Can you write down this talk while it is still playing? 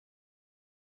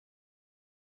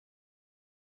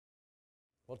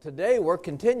Well, today we're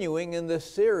continuing in this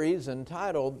series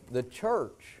entitled The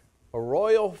Church, a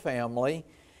Royal Family.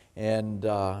 And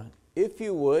if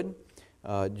you would,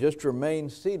 just remain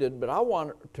seated. But I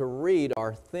want to read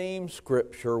our theme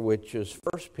scripture, which is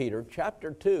 1 Peter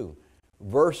chapter 2,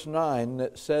 verse 9,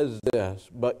 that says this: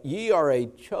 "But ye are a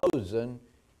chosen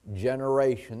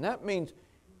generation." That means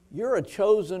you're a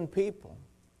chosen people,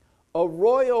 a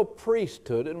royal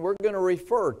priesthood. And we're going to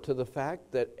refer to the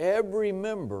fact that every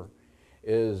member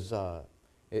is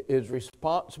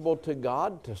responsible to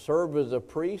God to serve as a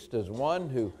priest, as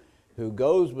one who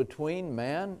goes between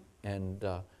man and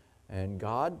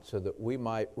God, so that we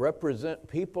might represent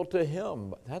people to Him.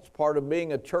 But that's part of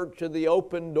being a church of the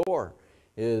open door,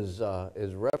 is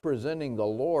representing the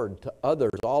Lord to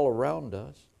others all around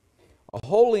us. A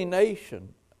holy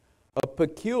nation, a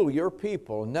peculiar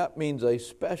people, and that means a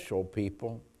special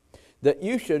people, that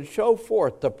you should show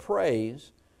forth the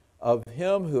praise of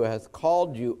Him who hath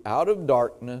called you out of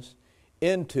darkness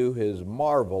into His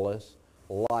marvelous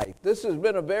light. This has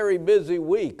been a very busy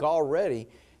week already.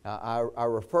 I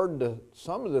referred to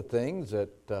some of the things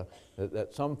that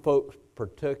some folks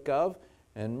partook of.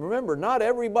 And remember, not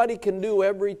everybody can do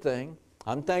everything.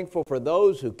 I'm thankful for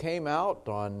those who came out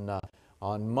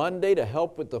on Monday to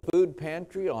help with the food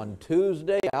pantry, on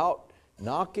Tuesday out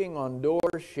knocking on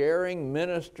doors, sharing,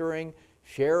 ministering,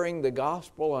 sharing the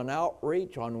gospel and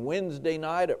outreach, on Wednesday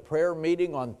night at prayer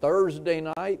meeting, on Thursday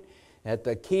night at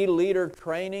the key leader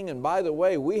training. And by the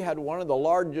way, we had one of the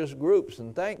largest groups,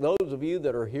 and thank those of you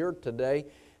that are here today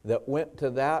that went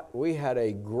to that. We had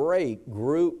a great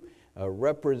group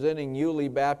representing Yulee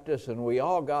Baptist, and we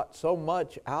all got so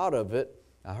much out of it.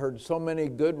 I heard so many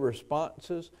good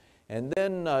responses. And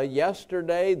then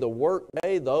yesterday, the work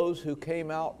day, those who came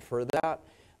out for that.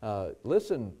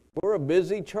 Listen, we're a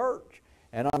busy church.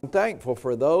 And I'm thankful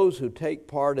for those who take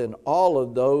part in all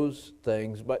of those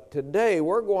things. But today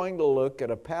we're going to look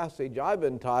at a passage I've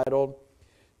entitled,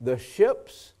 "The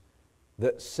Ships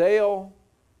That Sail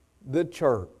the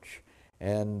Church."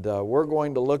 And we're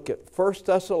going to look at 1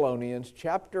 Thessalonians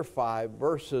chapter 5,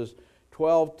 verses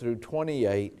 12 through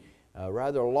 28. A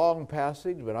rather long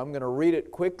passage, but I'm going to read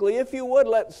it quickly. If you would,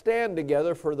 let's stand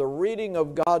together for the reading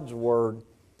of God's Word.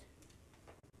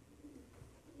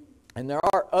 And there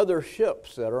are other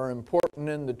ships that are important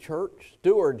in the church.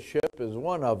 Stewardship is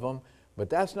one of them, but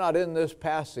that's not in this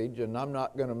passage, and I'm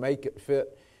not going to make it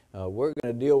fit. We're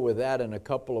going to deal with that in a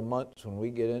couple of months when we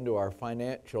get into our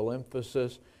financial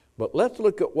emphasis. But let's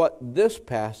look at what this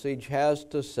passage has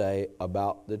to say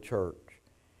about the church.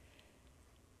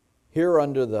 Here,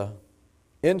 under the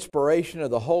inspiration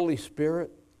of the Holy Spirit,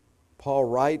 Paul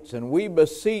writes, "And we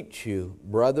beseech you,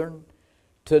 brethren,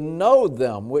 to know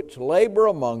them which labor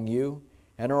among you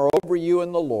and are over you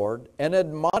in the Lord, and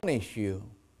admonish you,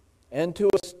 and to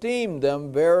esteem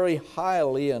them very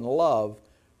highly in love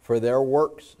for their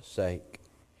works' sake,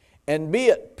 and be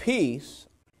at peace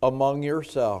among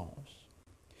yourselves.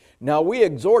 Now we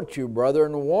exhort you,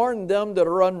 brethren, warn them that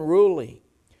are unruly,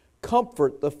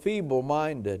 comfort the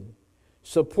feeble-minded,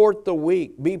 support the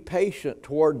weak, be patient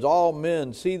towards all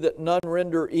men, see that none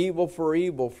render evil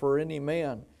for any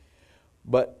man,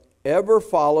 but ever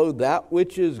follow that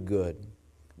which is good,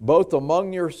 both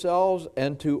among yourselves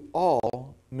and to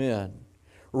all men.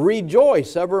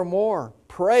 Rejoice evermore,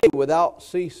 pray without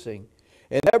ceasing,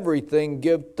 in everything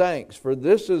give thanks, for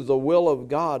this is the will of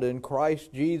God in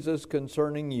Christ Jesus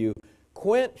concerning you.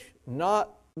 Quench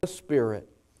not the spirit,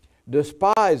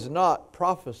 despise not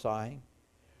prophesying,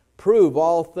 prove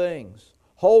all things,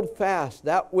 hold fast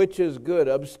that which is good,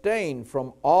 abstain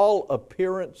from all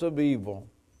appearance of evil.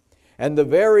 And the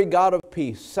very God of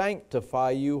peace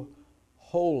sanctify you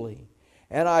wholly.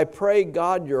 And I pray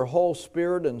God your whole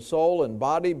spirit and soul and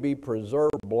body be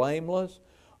preserved blameless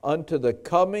unto the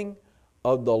coming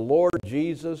of the Lord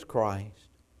Jesus Christ.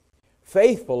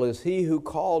 Faithful is He who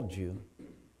called you,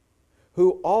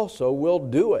 who also will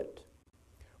do it.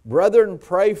 Brethren,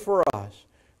 pray for us.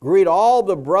 Greet all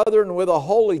the brethren with a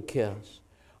holy kiss.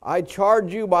 I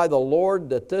charge you by the Lord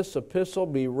that this epistle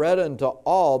be read unto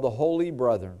all the holy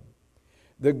brethren.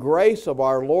 The grace of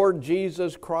our Lord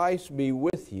Jesus Christ be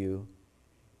with you.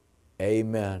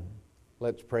 Amen.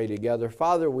 Let's pray together.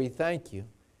 Father, we thank you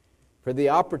for the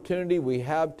opportunity we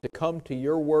have to come to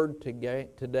your word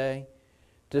today,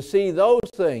 to see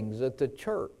those things that the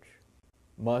church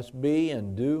must be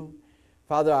and do.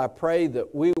 Father, I pray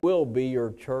that we will be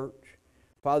your church.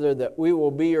 Father, that we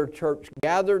will be your church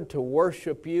gathered to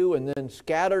worship you and then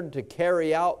scattered to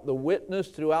carry out the witness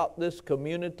throughout this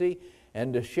community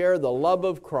and to share the love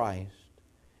of Christ.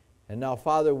 And now,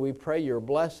 Father, we pray your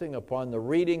blessing upon the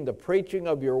reading, the preaching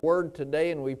of your word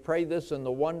today, and we pray this in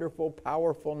the wonderful,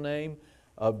 powerful name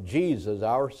of Jesus,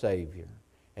 our Savior.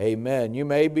 Amen. You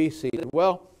may be seated.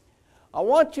 Well, I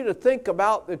want you to think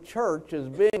about the church as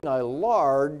being a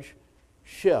large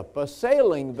ship, a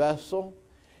sailing vessel.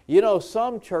 You know,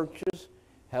 some churches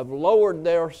have lowered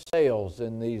their sails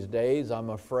in these days, I'm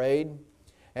afraid.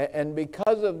 And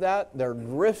because of that, they're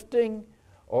drifting,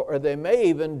 or they may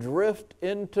even drift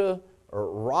into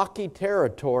rocky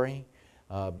territory.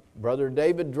 Brother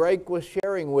David Drake was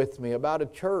sharing with me about a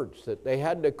church that they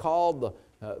had to call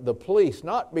the police,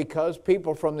 not because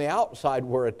people from the outside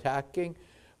were attacking,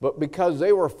 but because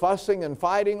they were fussing and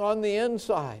fighting on the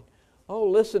inside. Oh,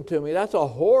 listen to me, that's a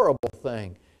horrible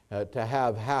thing to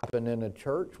have happen in a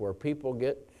church where people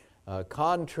get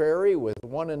contrary with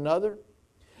one another.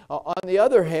 On the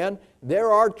other hand,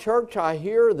 there are churches I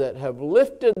hear that have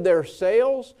lifted their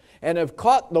sails and have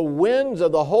caught the winds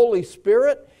of the Holy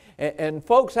Spirit. And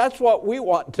folks, that's what we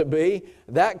want to be,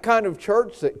 that kind of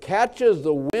church that catches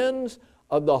the winds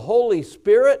of the Holy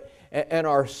Spirit and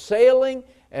are sailing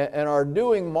and are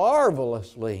doing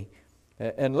marvelously.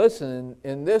 And listen,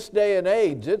 in this day and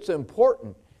age, it's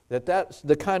important that that's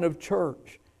the kind of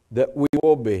church that we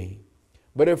will be.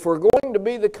 But if we're going to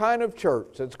be the kind of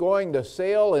church that's going to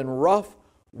sail in rough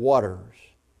waters,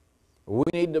 we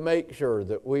need to make sure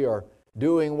that we are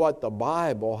doing what the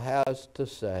Bible has to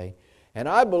say. And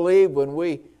I believe when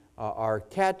we are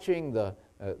catching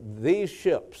these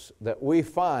ships that we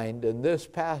find in this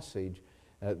passage,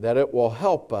 that it will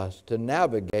help us to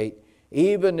navigate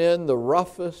even in the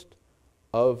roughest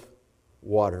of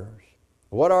waters.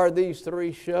 What are these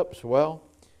three ships? Well,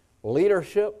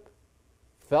 leadership,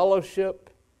 fellowship,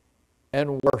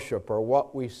 and worship are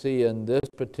what we see in this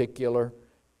particular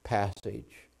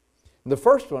passage. The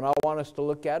first one I want us to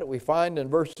look at, we find in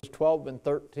verses 12 and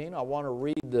 13. I want to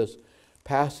read this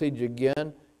passage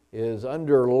again, is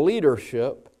under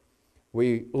leadership.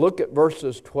 We look at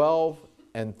verses 12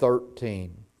 and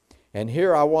 13. And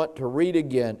here I want to read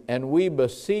again, and we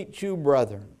beseech you,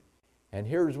 brethren. And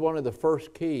here's one of the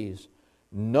first keys.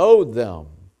 Know them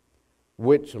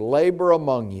which labor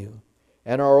among you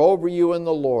and are over you in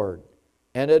the Lord,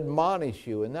 and admonish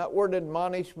you. And that word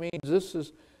admonish means this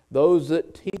is those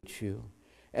that teach you.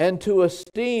 And to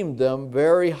esteem them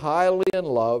very highly in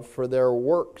love for their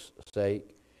works'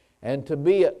 sake, and to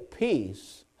be at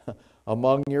peace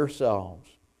among yourselves.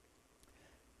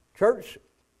 Church,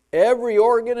 every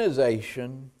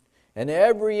organization and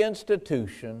every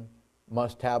institution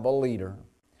must have a leader.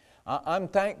 I'm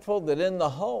thankful that in the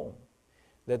home,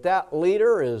 that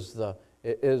leader is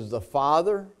the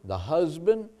father, the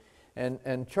husband,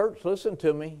 and church, listen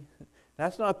to me,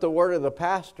 that's not the word of the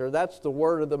pastor, that's the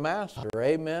word of the master,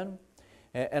 amen?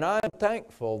 And I'm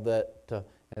thankful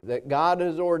that God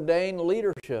has ordained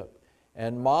leadership.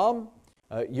 And mom,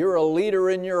 you're a leader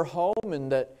in your home, in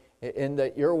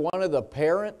that you're one of the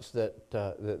parents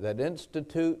that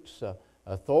institutes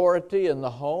authority in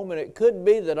the home. And it could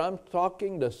be that I'm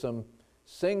talking to some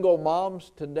single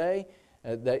moms today,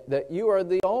 that you are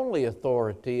the only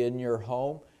authority in your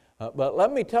home. But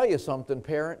let me tell you something,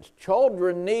 parents.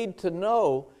 Children need to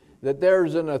know that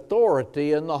there's an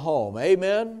authority in the home.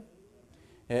 Amen?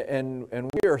 And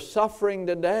we are suffering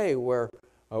today where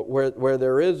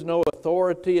there is no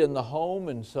authority in the home,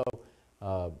 and so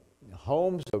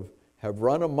homes have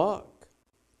run amok.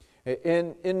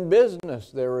 In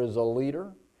business, there is a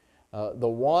leader. The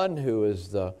one who is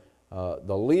the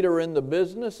leader in the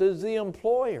business is the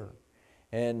employer.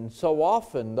 And so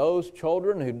often those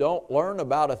children who don't learn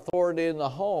about authority in the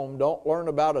home don't learn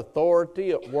about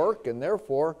authority at work, and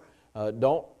therefore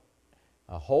don't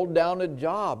hold down a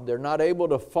job. They're not able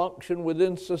to function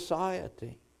within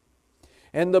society.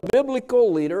 And the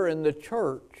biblical leader in the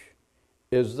church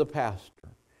is the pastor.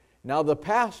 Now, the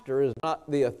pastor is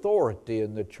not the authority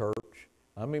in the church.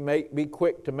 Let me be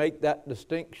quick to make that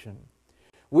distinction.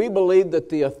 We believe that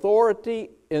the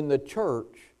authority in the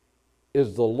church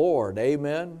is the Lord.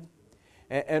 Amen?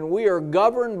 And we are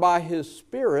governed by His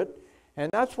Spirit,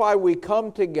 and that's why we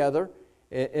come together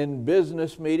in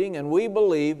business meeting, and we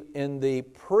believe in the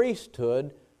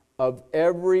priesthood of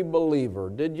every believer.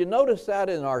 Did you notice that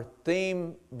in our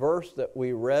theme verse that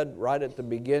we read right at the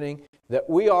beginning? That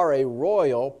we are a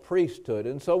royal priesthood.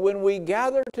 And so when we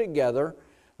gather together,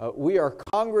 we are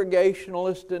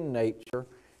congregationalist in nature.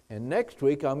 And next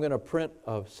week I'm going to print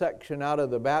a section out of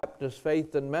the Baptist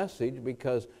Faith and Message,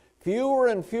 because fewer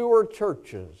and fewer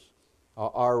churches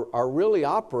are really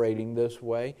operating this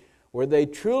way, where they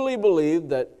truly believe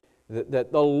that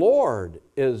the Lord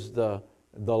is the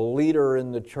leader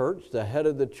in the church, the head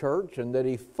of the church, and that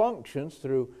He functions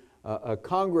through a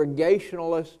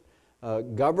congregationalist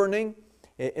governing,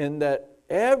 in that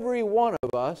every one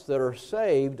of us that are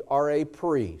saved are a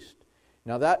priest.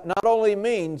 Now that not only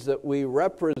means that we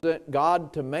represent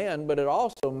God to man, but it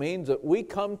also means that we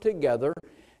come together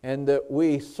and that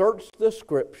we search the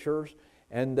Scriptures,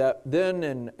 and that then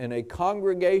in a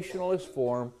congregationalist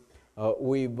form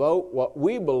we vote what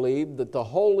we believe that the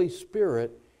Holy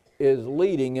Spirit is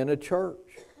leading in a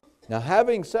church. Now,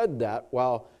 having said that,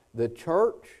 while the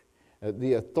church,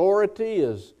 the authority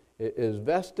is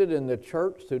vested in the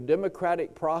church through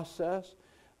democratic process,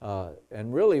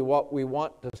 and really what we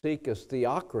want to seek is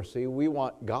theocracy. We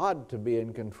want God to be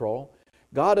in control.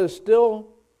 God has still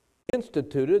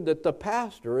instituted that the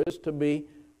pastor is to be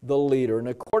the leader. And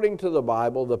according to the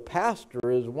Bible, the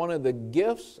pastor is one of the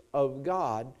gifts of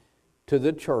God to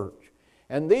the church.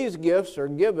 And these gifts are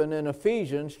given in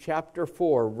Ephesians chapter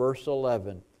 4, verse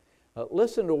 11.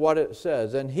 Listen to what it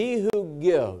says. And he who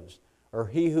gives, or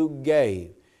he who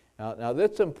gave. Now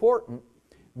that's important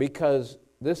because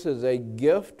this is a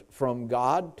gift from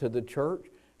God to the church.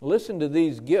 Listen to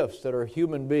these gifts that are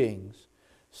human beings.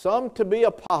 Some to be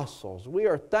apostles. We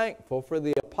are thankful for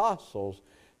the apostles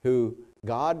who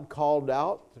God called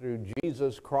out through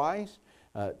Jesus Christ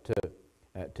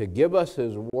to give us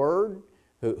His Word,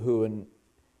 who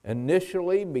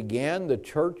initially began the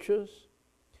churches.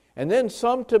 And then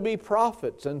some to be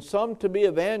prophets, and some to be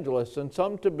evangelists, and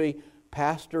some to be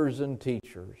pastors and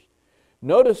teachers.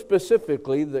 Notice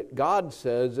specifically that God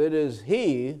says it is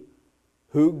He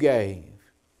who gave.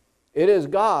 It is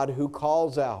God who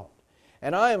calls out.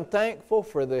 And I am thankful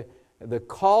for the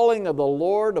calling of the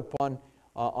Lord upon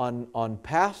on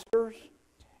pastors.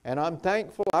 And I'm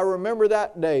thankful. I remember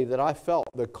that day that I felt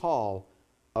the call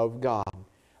of God.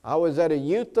 I was at a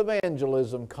youth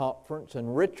evangelism conference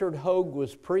and Richard Hogue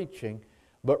was preaching,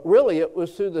 but really it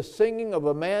was through the singing of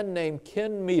a man named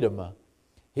Ken Medema.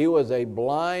 He was a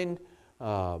blind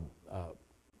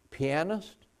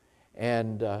pianist,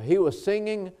 and he was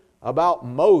singing about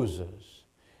Moses.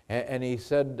 And he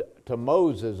said to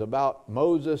Moses about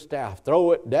Moses' staff,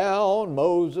 "Throw it down,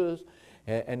 Moses."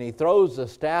 And he throws the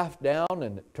staff down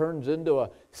and it turns into a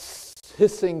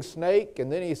hissing snake.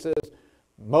 And then he says,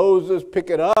 "Moses, pick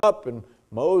it up." And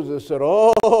Moses said,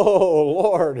 "Oh,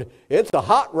 Lord, it's a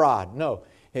hot rod." No,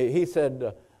 he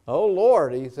said, "Oh,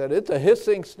 Lord," he said, "it's a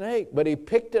hissing snake." But he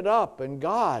picked it up, and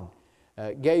God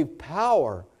gave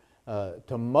power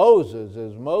to Moses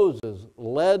as Moses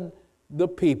led the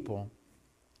people.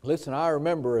 Listen, I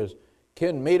remember as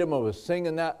Ken Medema was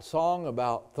singing that song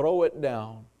about "Throw It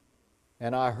Down,"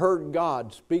 and I heard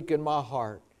God speak in my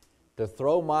heart to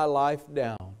throw my life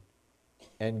down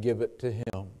and give it to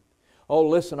Him. Oh,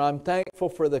 listen, I'm thankful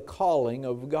for the calling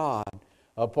of God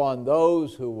upon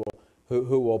those who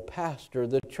will pastor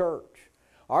the church.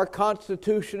 Our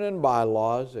Constitution and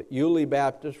bylaws at Yulee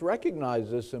Baptist recognize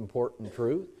this important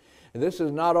truth. And this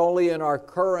is not only in our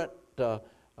current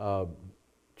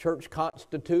church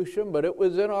constitution, but it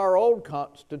was in our old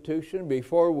constitution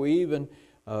before we even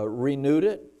renewed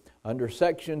it. Under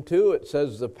Section 2, it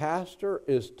says the pastor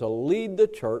is to lead the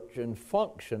church in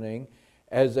functioning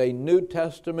as a New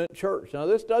Testament church. Now,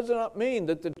 this does not mean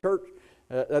that the church,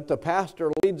 that the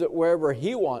pastor leads it wherever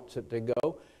he wants it to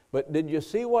go. But did you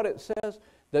see what it says?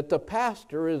 That the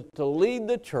pastor is to lead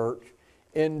the church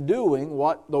in doing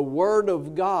what the Word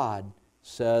of God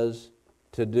says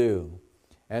to do.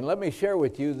 And let me share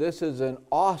with you, this is an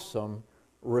awesome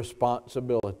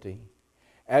responsibility.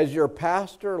 As your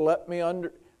pastor, let me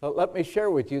share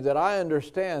with you that I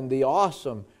understand the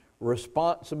awesome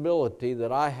responsibility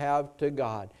that I have to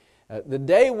God. The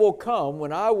day will come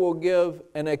when I will give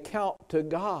an account to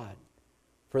God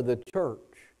for the church,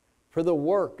 for the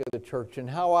work of the church, and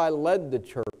how I led the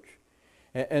church.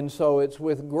 And so it's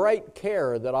with great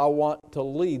care that I want to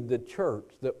lead the church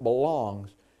that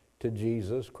belongs to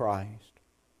Jesus Christ.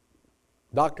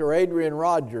 Dr. Adrian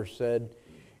Rogers said,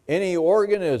 "Any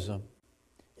organism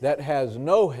that has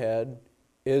no head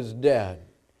is dead.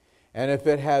 And if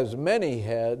it has many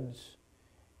heads,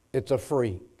 it's a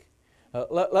freak."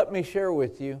 Let me share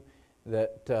with you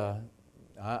that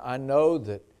I know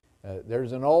that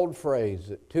there's an old phrase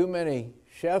that too many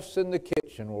chefs in the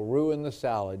kitchen will ruin the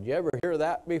salad. You ever hear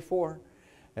that before?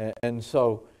 And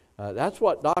so that's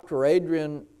what Dr.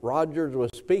 Adrian Rogers was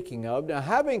speaking of. Now,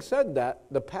 having said that,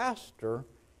 the pastor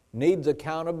needs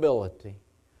accountability.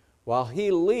 While he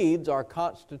leads our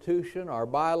Constitution, our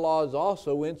bylaws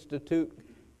also institute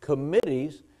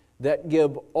committees that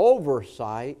give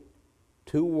oversight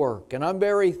to work. And I'm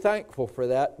very thankful for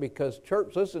that because,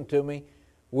 church, listen to me,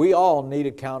 we all need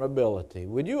accountability.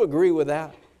 Would you agree with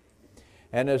that?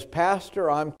 And as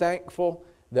pastor, I'm thankful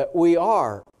that we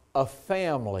are a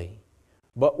family,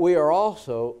 but we are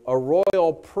also a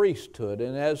royal priesthood.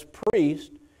 And as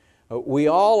priests, we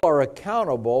all are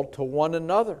accountable to one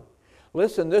another.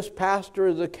 Listen, this pastor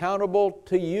is accountable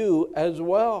to you as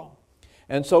well.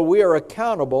 And so we are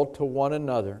accountable to one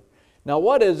another. Now,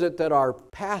 what is it that our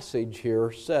passage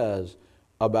here says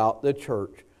about the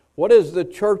church? What is the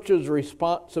church's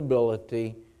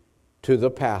responsibility to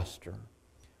the pastor?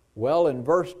 Well, in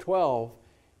verse 12,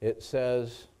 it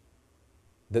says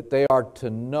that they are to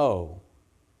know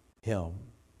Him.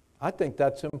 I think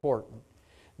that's important.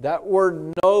 That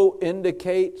word know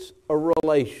indicates a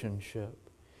relationship.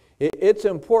 It's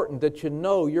important that you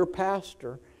know your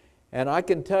pastor. And I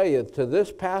can tell you, to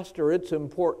this pastor, it's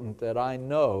important that I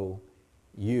know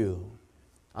you.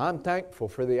 I'm thankful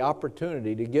for the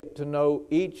opportunity to get to know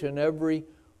each and every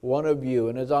one of you.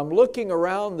 And as I'm looking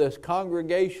around this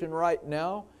congregation right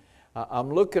now,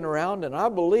 I'm looking around and I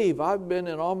believe I've been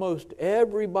in almost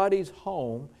everybody's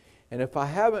home. And if I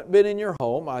haven't been in your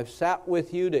home, I've sat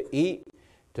with you to eat,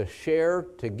 to share,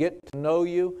 to get to know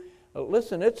you.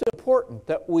 Listen, it's important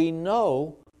that we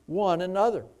know one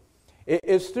another.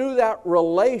 It's through that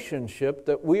relationship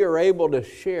that we are able to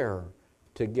share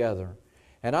together.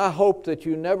 And I hope that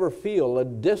you never feel a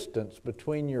distance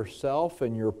between yourself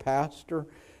and your pastor.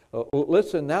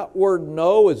 Listen, that word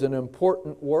know is an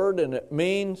important word, and it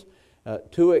means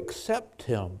to accept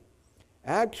Him.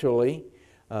 Actually,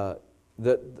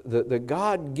 the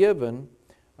God-given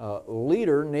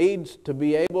leader needs to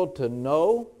be able to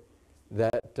know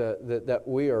that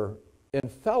we are in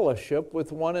fellowship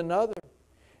with one another.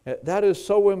 That is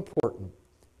so important,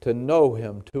 to know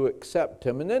Him, to accept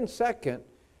Him. And then second,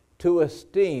 to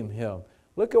esteem Him.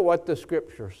 Look at what the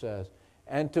Scripture says.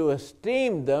 And to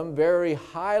esteem them very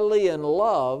highly in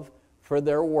love for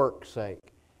their work's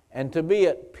sake. And to be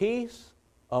at peace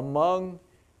among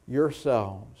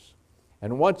yourselves.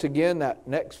 And once again, that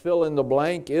next fill in the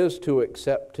blank is to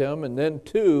accept Him. And then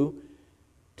to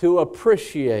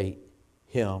appreciate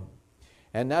Him.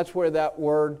 And that's where that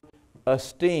word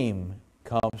esteem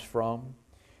comes from.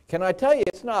 Can I tell you,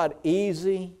 it's not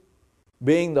easy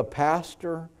being the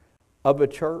pastor of a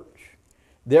church.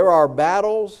 There are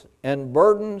battles and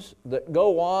burdens that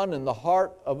go on in the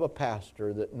heart of a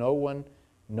pastor that no one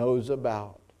knows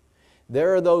about.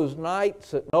 There are those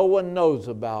nights that no one knows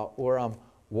about where I'm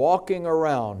walking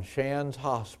around Shands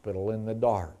Hospital in the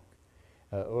dark.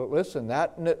 Listen,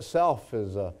 that in itself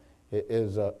is a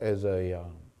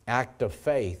act of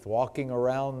faith, walking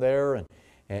around there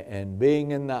and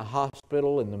being in that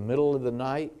hospital in the middle of the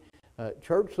night.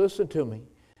 Church, listen to me.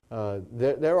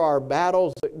 There are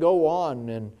battles that go on,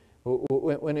 and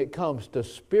when it comes to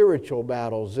spiritual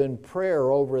battles, in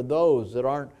prayer over those that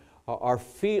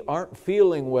aren't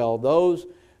feeling well, those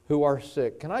who are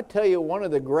sick. Can I tell you, one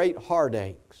of the great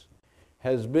heartaches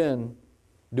has been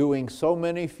doing so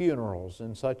many funerals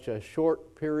in such a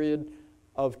short period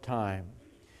of time.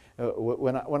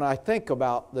 When I think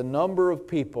about the number of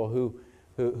people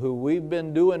who we've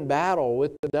been doing battle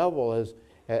with the devil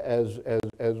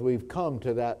as we've come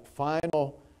to that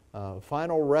final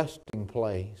resting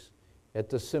place at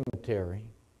the cemetery.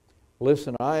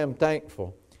 Listen, I am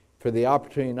thankful for the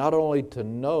opportunity not only to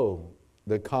know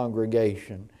the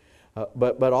congregation,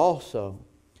 but also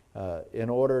in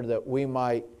order that we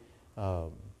might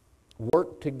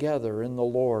work together in the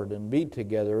Lord and be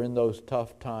together in those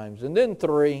tough times. And then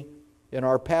 3, in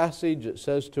our passage it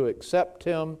says to accept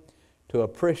Him, to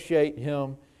appreciate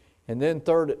Him, and then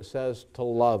 3rd it says to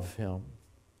love Him.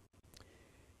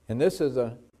 And this is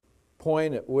a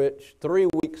point at which 3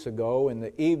 weeks ago in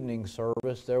the evening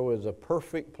service there was a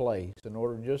perfect place in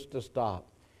order just to stop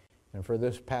and for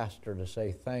this pastor to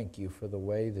say thank you for the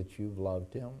way that you've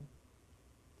loved him.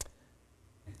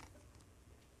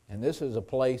 And this is a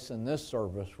place in this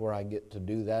service where I get to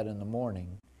do that in the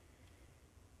morning.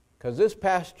 Because this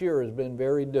past year has been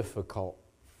very difficult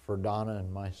for Donna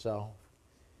and myself.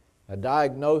 A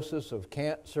diagnosis of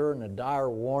cancer and a dire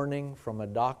warning from a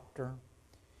doctor.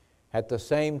 At the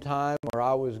same time where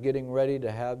I was getting ready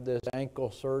to have this ankle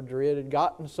surgery, it had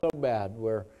gotten so bad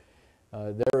where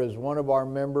there is one of our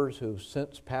members who's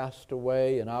since passed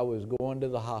away, and I was going to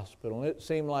the hospital. And it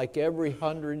seemed like every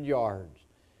 100 yards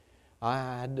I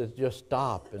had to just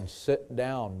stop and sit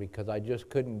down because I just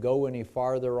couldn't go any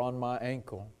farther on my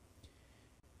ankle.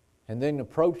 And then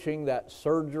approaching that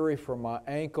surgery for my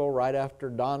ankle right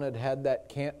after Donna had had that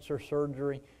cancer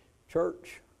surgery.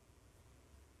 Church,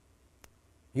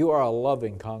 you are a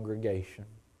loving congregation.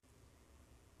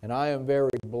 And I am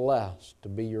very blessed to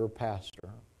be your pastor.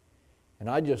 And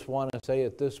I just want to say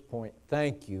at this point,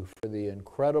 thank you for the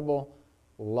incredible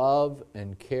love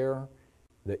and care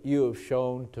that you have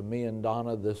shown to me and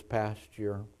Donna this past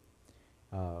year.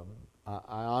 I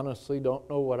honestly don't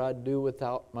know what I'd do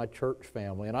without my church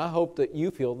family, and I hope that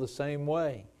you feel the same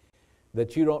way,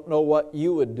 that you don't know what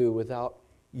you would do without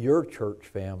your church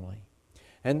family.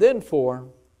 And then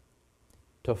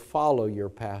to follow your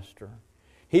pastor.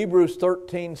 Hebrews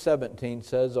 13:17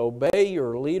 says, "Obey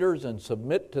your leaders and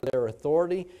submit to their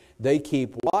authority. They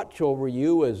keep watch over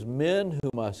you as men who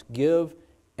must give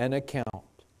an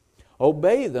account."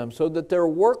 Obey them so that their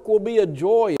work will be a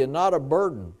joy and not a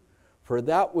burden, for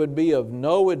that would be of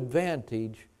no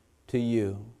advantage to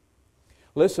you.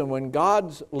 Listen, when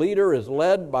God's leader is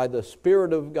led by the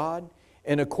Spirit of God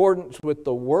in accordance with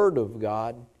the Word of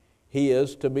God, he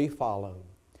is to be followed.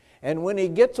 And when he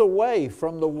gets away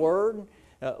from the Word,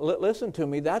 listen to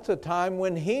me, that's a time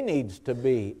when he needs to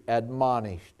be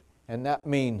admonished, and that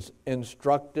means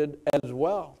instructed as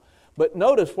well. But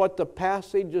notice what the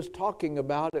passage is talking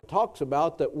about. It talks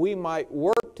about that we might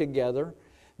work together,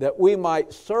 that we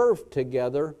might serve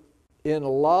together in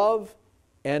love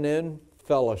and in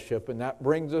fellowship. And that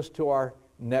brings us to our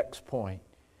next point.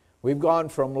 We've gone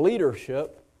from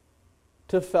leadership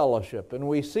to fellowship, and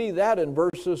we see that in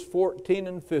verses 14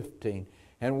 and 15.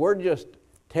 And we're just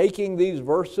taking these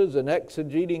verses and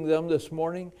exegeting them this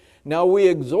morning. "Now we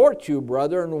exhort you,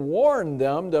 brethren, and warn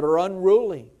them that are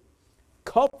unruly.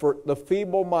 Comfort the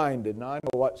feeble-minded." Now I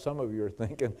know what some of you are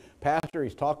thinking. "Pastor,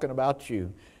 he's talking about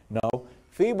you." No,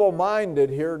 feeble-minded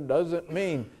here doesn't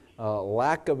mean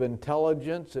lack of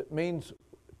intelligence. It means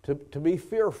to be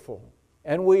fearful.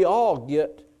 And we all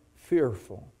get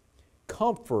fearful.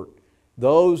 Comfort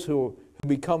those who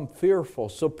become fearful.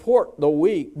 Support the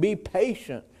weak. Be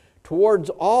patient towards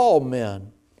all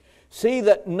men. See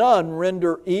that none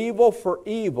render evil for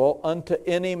evil unto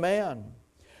any man,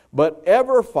 but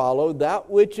ever follow that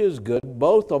which is good,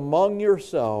 both among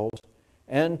yourselves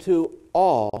and to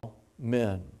all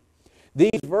men.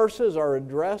 These verses are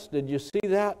addressed, did you see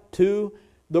that, to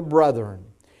the brethren.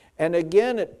 And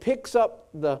again, it picks up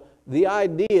the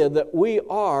idea that we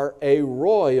are a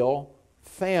royal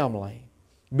family.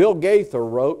 Bill Gaither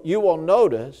wrote, "You will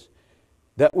notice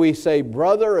that we say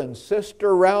brother and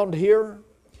sister around here.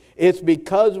 It's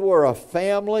because we're a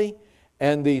family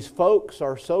and these folks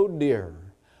are so dear.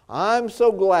 I'm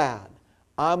so glad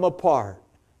I'm a part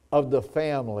of the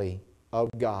family of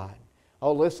God."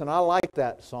 Oh, listen, I like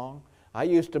that song. I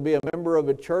used to be a member of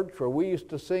a church where we used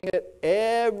to sing it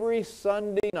every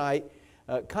Sunday night,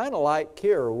 kind of like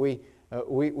here.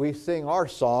 We sing our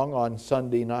song on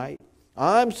Sunday night.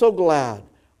 I'm so glad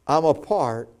I'm a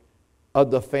part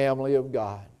of the family of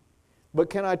God. But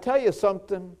can I tell you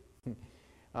something?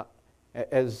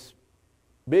 As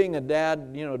being a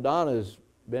dad, you know, Donna's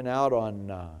been out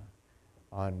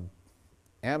on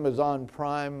Amazon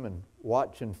Prime and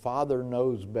watching Father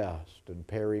Knows Best and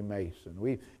Perry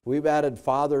Mason. We've added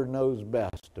Father Knows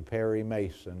Best to Perry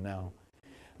Mason now.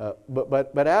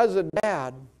 But as a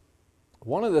dad,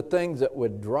 one of the things that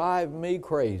would drive me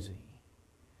crazy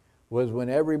was when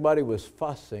everybody was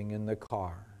fussing in the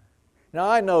car. Now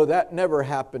I know that never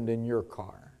happened in your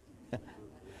car.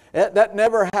 That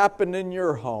never happened in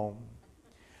your home.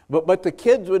 But the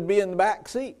kids would be in the back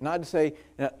seat, and I'd say,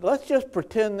 let's just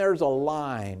pretend there's a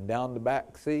line down the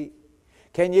back seat.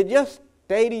 Can you just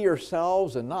stay to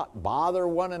yourselves and not bother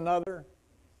one another?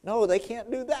 No, they can't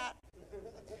do that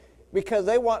because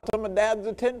they want some of Dad's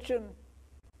attention.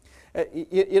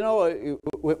 You know,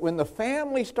 when the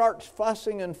family starts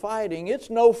fussing and fighting, it's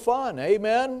no fun.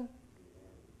 Amen?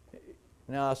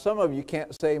 Now, some of you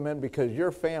can't say amen because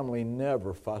your family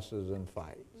never fusses and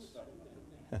fights.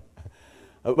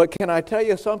 But can I tell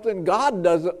you something? God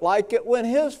doesn't like it when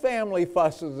His family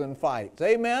fusses and fights.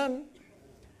 Amen?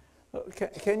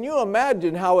 Can you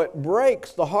imagine how it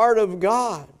breaks the heart of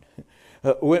God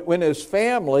when His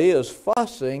family is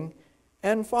fussing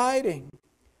and fighting?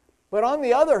 But on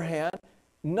the other hand,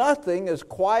 nothing is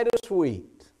quite as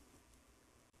sweet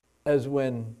as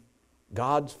when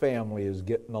God's family is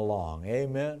getting along.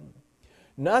 Amen?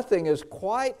 Nothing is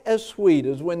quite as sweet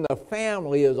as when the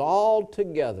family is all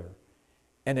together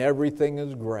and everything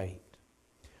is great.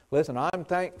 Listen, I'm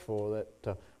thankful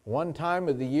that one time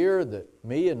of the year that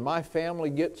me and my family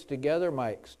gets together,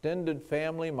 my extended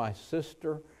family, my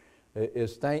sister,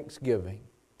 is Thanksgiving.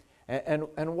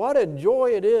 And what a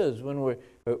joy it is when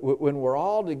we're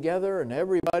all together and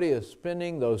everybody is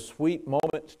spending those sweet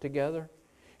moments together.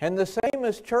 And the same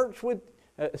is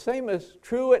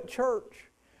true at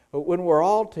church when we're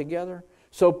all together.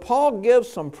 So Paul gives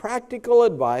some practical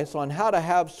advice on how to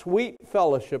have sweet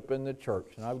fellowship in the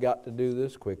church. And I've got to do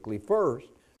this quickly. First,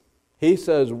 he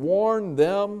says, warn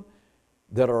them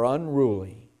that are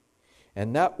unruly.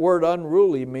 And that word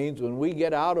unruly means when we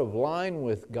get out of line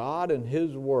with God and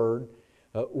His Word,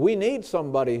 we need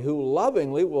somebody who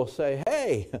lovingly will say,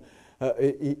 hey,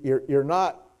 you're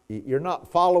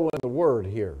not following the Word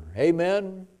here.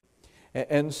 Amen?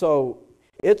 And so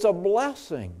it's a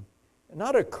blessing,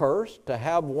 not a curse, to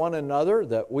have one another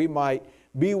that we might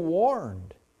be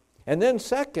warned. And then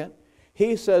second,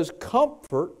 he says,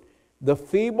 comfort the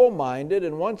feeble-minded.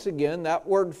 And once again, that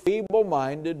word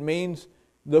feeble-minded means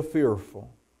the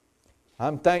fearful.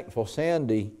 I'm thankful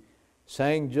Sandy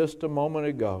sang just a moment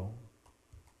ago,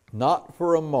 not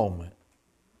for a moment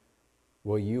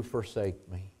will you forsake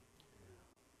me.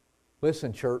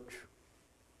 Listen, church,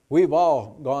 we've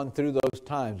all gone through those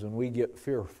times when we get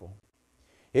fearful.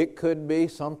 It could be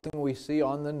something we see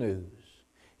on the news.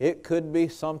 It could be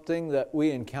something that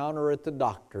we encounter at the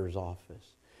doctor's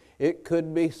office. It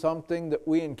could be something that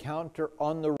we encounter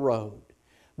on the road.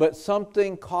 But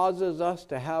something causes us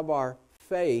to have our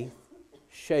faith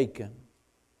shaken.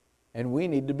 And we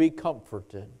need to be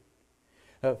comforted.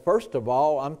 First of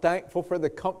all, I'm thankful for the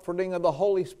comforting of the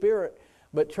Holy Spirit.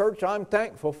 But church, I'm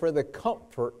thankful for the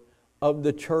comfort of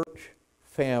the church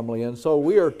family. And so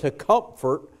we are to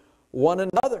comfort one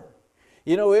another.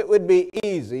 You know, it would be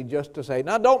easy just to say,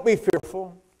 now don't be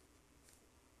fearful.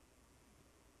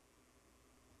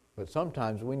 But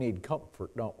sometimes we need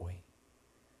comfort, don't we?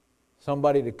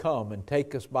 Somebody to come and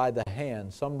take us by the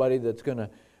hand. Somebody that's going to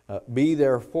be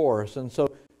there for us. And so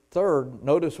third,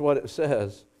 notice what it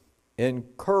says.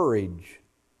 Encourage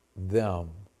them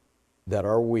that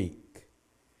are weak.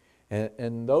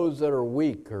 And those that are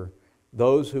weak are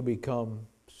those who become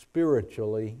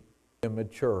spiritually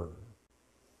immature.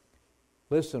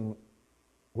 Listen,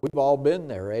 we've all been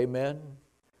there, amen?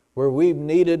 Where we've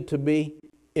needed to be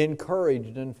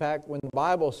encouraged. In fact, when the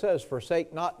Bible says,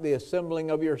 forsake not the assembling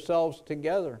of yourselves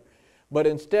together, but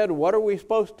instead, what are we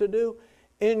supposed to do?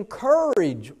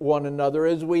 Encourage one another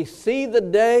as we see the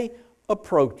day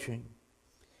approaching.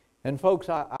 And folks,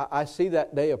 I see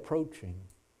that day approaching.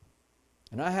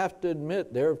 And I have to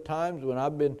admit, there are times when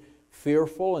I've been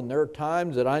fearful, and there are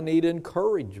times that I need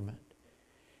encouragement.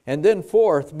 And then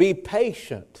fourth, be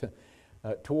patient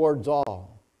towards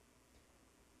all.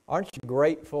 Aren't you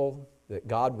grateful that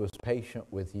God was patient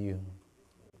with you?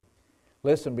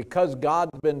 Listen, because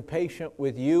God's been patient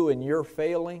with you in your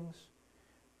failings,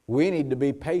 we need to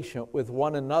be patient with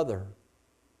one another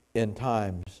in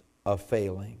times of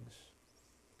failings.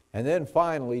 And then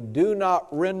finally, do not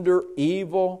render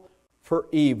evil for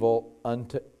evil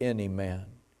unto any man.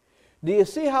 Do you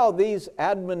see how these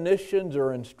admonitions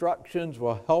or instructions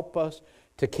will help us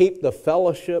to keep the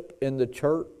fellowship in the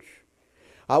church?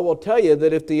 I will tell you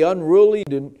that if the unruly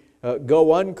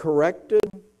go uncorrected,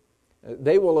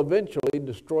 they will eventually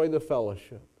destroy the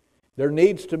fellowship. There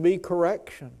needs to be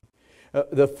correction.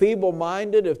 The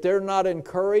feeble-minded, if they're not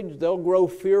encouraged, they'll grow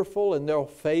fearful and they'll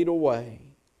fade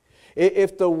away.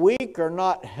 If the weak are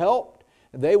not helped,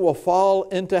 they will fall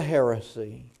into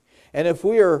heresy. And if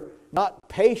we are not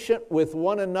patient with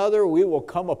one another, we will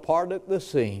come apart at the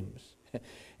seams.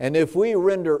 And if we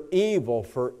render evil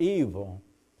for evil,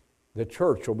 the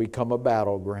church will become a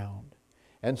battleground.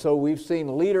 And so we've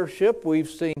seen leadership, we've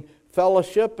seen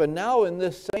fellowship, and now in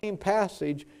this same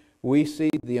passage, we see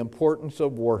the importance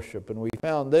of worship. And we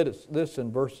found this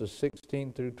in verses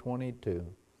 16 through 22.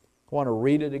 I want to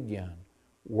read it again.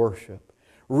 Worship.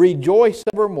 Rejoice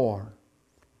evermore.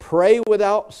 Pray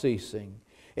without ceasing.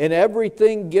 In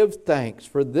everything give thanks,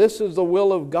 for this is the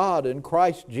will of God in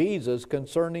Christ Jesus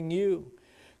concerning you.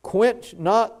 Quench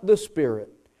not the spirit.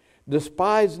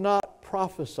 Despise not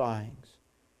prophesying.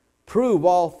 Prove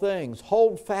all things.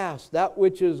 Hold fast that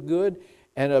which is good,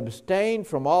 and abstain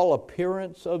from all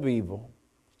appearance of evil.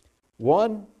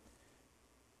 One,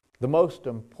 the most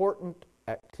important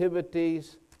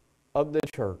activities of the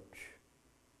church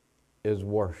is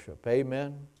worship.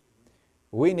 Amen?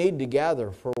 We need to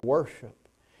gather for worship.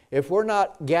 If we're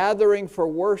not gathering for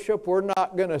worship, we're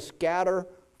not going to scatter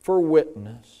for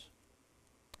witness.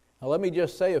 Now let me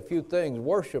just say a few things.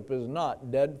 Worship is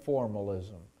not dead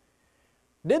formalism.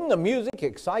 Didn't the music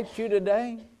excite you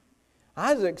today?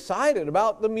 I was excited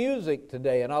about the music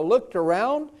today, and I looked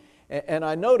around and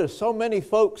I noticed so many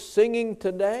folks singing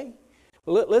today.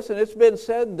 Listen, it's been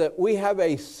said that we have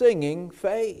a singing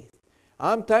faith.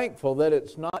 I'm thankful that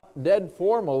it's not dead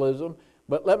formalism,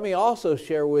 but let me also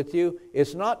share with you,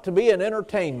 it's not to be an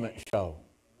entertainment show.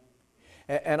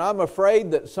 And I'm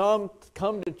afraid that some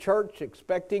come to church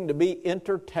expecting to be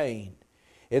entertained.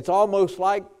 It's almost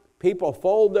like people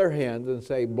fold their hands and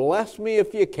say, bless me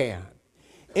if you can.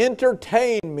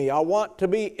 Entertain me. I want to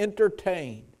be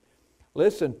entertained.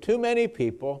 Listen, too many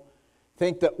people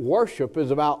think that worship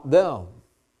is about them,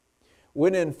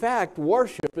 when in fact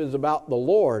worship is about the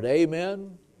Lord.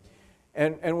 Amen?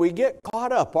 And we get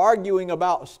caught up arguing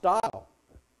about style.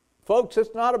 Folks,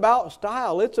 it's not about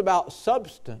style, it's about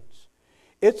substance.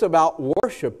 It's about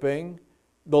worshiping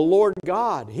the Lord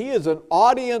God. He is an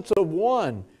audience of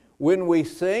one when we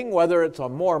sing, whether it's a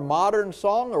more modern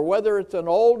song or whether it's an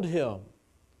old hymn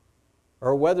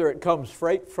or whether it comes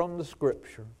straight from the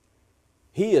Scripture.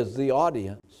 He is the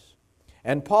audience.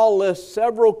 And Paul lists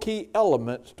several key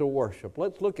elements to worship.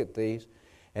 Let's look at these,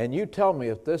 and you tell me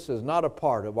if this is not a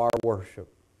part of our worship.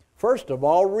 First of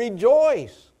all,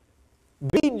 rejoice.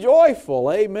 Be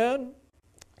joyful, amen.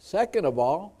 Second of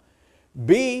all,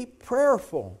 be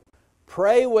prayerful.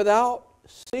 Pray without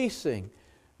ceasing.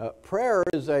 Prayer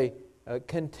is a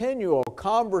continual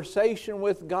conversation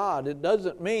with God. It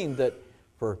doesn't mean that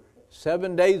for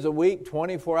 7 days a week,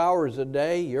 24 hours a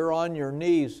day, you're on your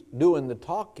knees doing the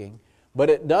talking. But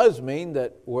it does mean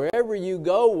that wherever you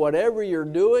go, whatever you're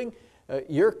doing,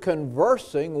 you're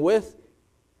conversing with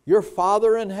your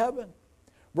Father in heaven.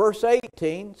 Verse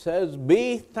 18 says,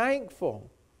 be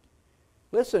thankful.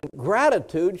 Listen,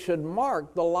 gratitude should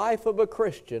mark the life of a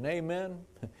Christian. Amen.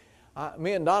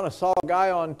 Me and Donna saw a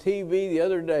guy on TV the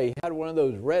other day. He had one of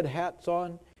those red hats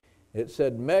on. It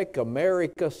said, Make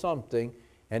America Something.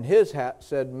 And his hat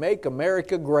said, Make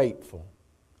America Grateful.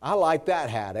 I like that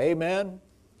hat. Amen.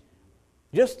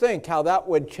 Just think how that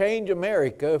would change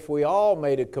America if we all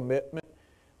made a commitment,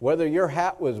 whether your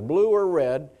hat was blue or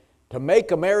red, to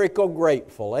make America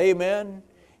grateful. Amen.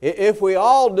 If we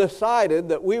all decided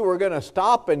that we were going to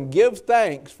stop and give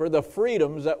thanks for the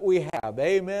freedoms that we have.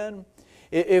 Amen.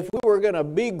 If we were going to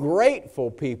be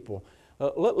grateful people.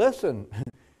 Listen,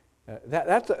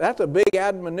 that's a big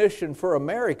admonition for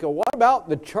America. What about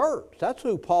the church? That's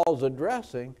who Paul's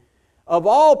addressing. Of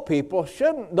all people,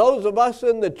 shouldn't those of us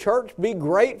in the church be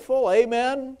grateful?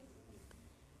 Amen.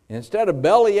 Instead of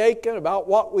belly aching about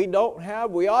what we don't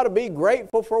have, we ought to be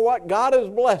grateful for what God has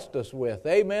blessed us with.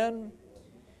 Amen.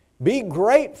 Be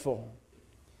grateful.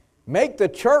 Make the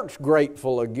church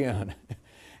grateful again.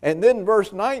 And then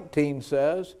verse 19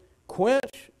 says,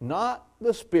 quench not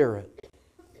the Spirit.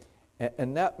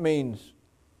 And that means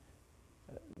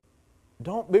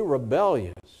don't be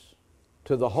rebellious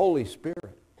to the Holy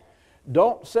Spirit.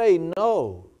 Don't say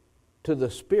no to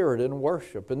the Spirit in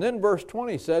worship. And then verse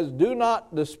 20 says, do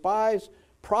not despise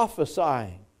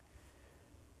prophesying.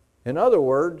 In other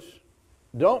words,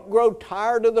 don't grow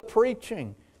tired of the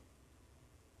preaching.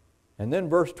 And then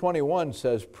verse 21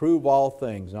 says, prove all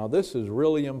things. Now this is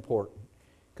really important,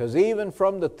 because even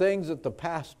from the things that the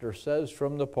pastor says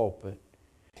from the pulpit,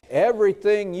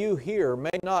 everything you hear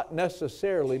may not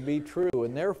necessarily be true,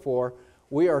 and therefore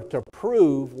we are to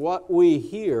prove what we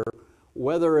hear,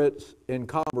 whether it's in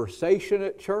conversation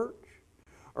at church,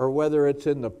 or whether it's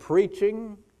in the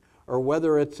preaching, or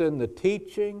whether it's in the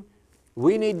teaching.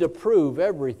 We need to prove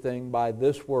everything by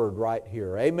this word right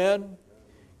here. Amen?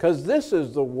 Because this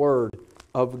is the Word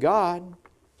of God.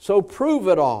 So prove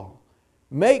it all.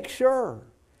 Make sure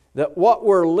that what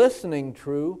we're listening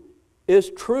to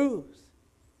is truth.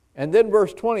 And then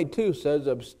verse 22 says,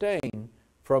 abstain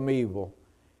from evil.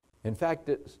 In fact,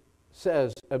 it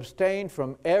says, abstain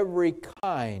from every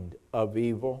kind of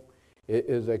evil. It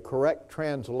is a correct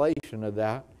translation of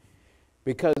that,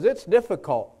 because it's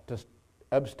difficult to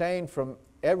abstain from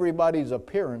everybody's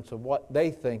appearance of what they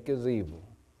think is evil.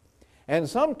 And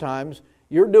sometimes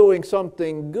you're doing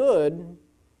something good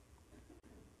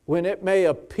when it may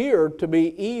appear to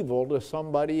be evil to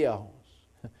somebody else.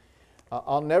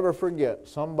 I'll never forget,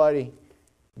 somebody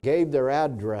gave their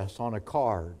address on a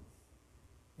card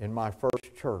in my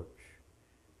first church,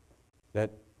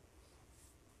 that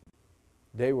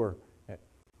they were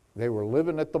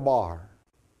living at the bar.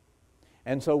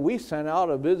 And so we sent out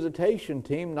a visitation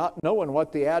team not knowing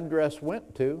what the address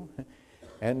went to,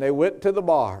 and they went to the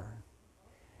bar.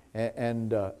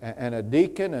 And a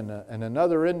deacon and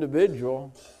another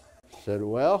individual said,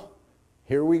 well,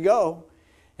 here we go.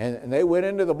 And they went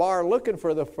into the bar looking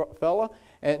for the fella,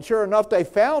 and sure enough they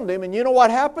found him, and you know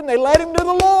what happened? They led him to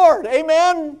the Lord.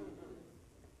 Amen?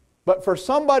 But for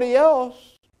somebody else,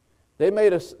 they may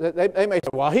say,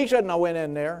 well, he shouldn't have went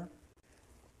in there.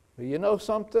 But you know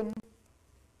something?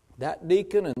 That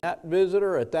deacon and that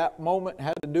visitor at that moment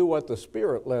had to do what the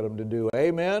Spirit led him to do.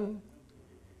 Amen?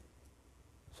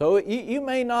 So you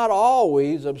may not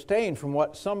always abstain from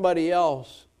what somebody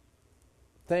else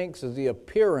thinks is the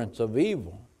appearance of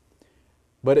evil.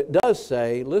 But it does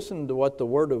say, listen to what the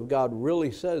Word of God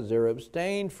really says there,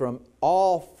 abstain from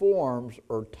all forms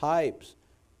or types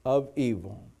of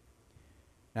evil.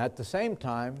 Now at the same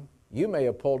time, You may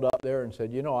have pulled up there and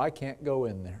said, I can't go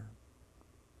in there.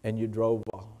 And you drove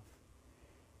off.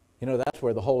 That's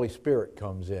where the Holy Spirit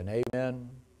comes in. Amen?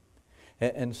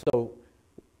 And so,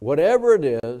 whatever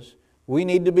it is, we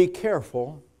need to be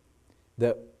careful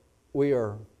that we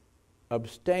are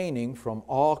abstaining from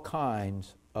all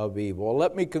kinds of evil. Well,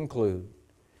 let me conclude.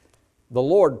 The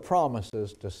Lord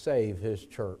promises to save His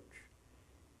church.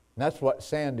 And that's what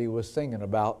Sandy was singing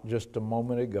about just a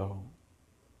moment ago.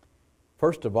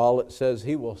 First of all, it says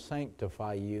He will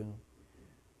sanctify you,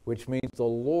 which means the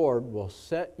Lord will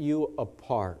set you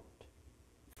apart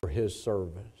for His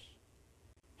service.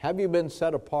 Have you been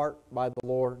set apart by the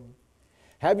Lord?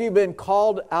 Have you been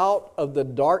called out of the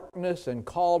darkness and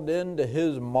called into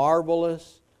His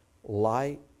marvelous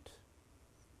light?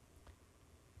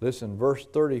 Listen, verse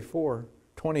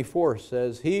 24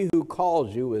 says, He who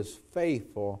calls you is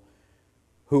faithful,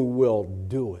 who will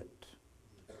do it.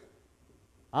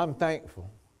 I'm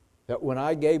thankful that when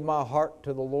I gave my heart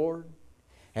to the Lord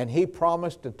and He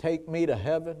promised to take me to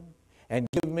heaven and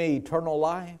give me eternal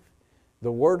life,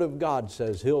 the Word of God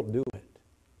says He'll do it.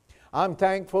 I'm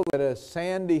thankful that as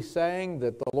Sandy sang,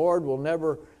 that the Lord will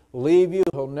never leave you,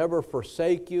 He'll never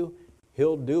forsake you.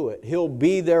 He'll do it. He'll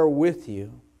be there with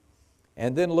you.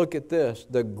 And then look at this.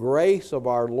 The grace of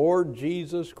our Lord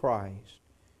Jesus Christ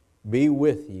be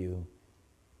with you.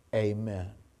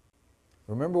 Amen.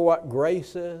 Remember what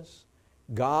grace is?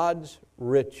 God's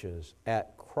riches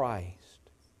at Christ's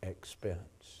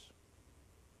expense.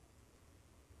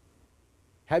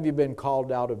 Have you been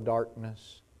called out of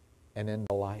darkness and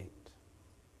into light?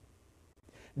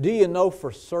 Do you know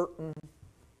for certain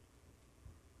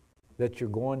that you're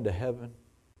going to heaven?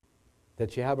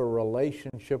 That you have a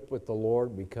relationship with the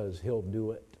Lord because He'll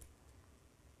do it?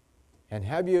 And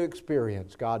have you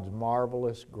experienced God's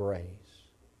marvelous grace,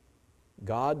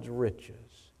 God's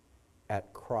riches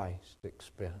at Christ's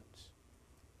expense?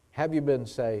 Have you been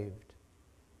saved?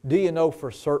 Do you know for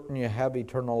certain you have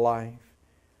eternal life?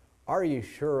 Are you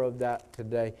sure of that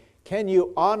today? Can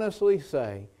you honestly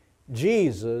say,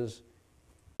 Jesus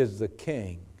is the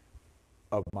King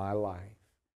of my life?